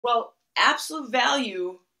Well, absolute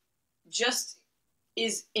value just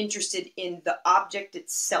is interested in the object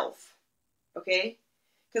itself, okay?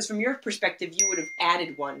 Because from your perspective, you would have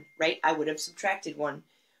added one, right? I would have subtracted one.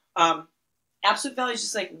 Um, Absolute value is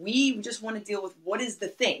just like we just want to deal with what is the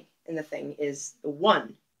thing, and the thing is the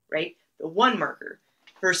one, right? The one marker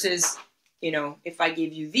versus, if I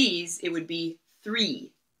gave you these, it would be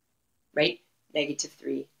 3, right?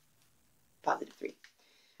 -3, +3.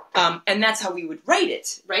 And that's how we would write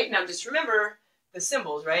it, right? Now just remember the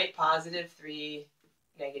symbols, right? +3,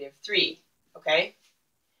 -3, okay?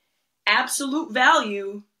 Absolute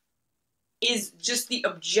value is just the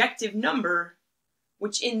objective number,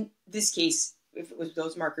 which in this case, if it was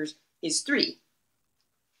those markers, is 3.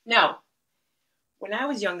 Now, when I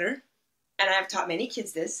was younger, and I've taught many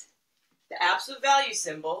kids this, the absolute value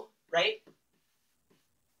symbol, right,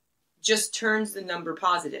 just turns the number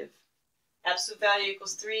positive. Absolute value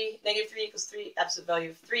equals 3, -3 equals 3, absolute value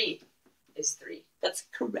of 3 is 3. That's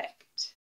correct.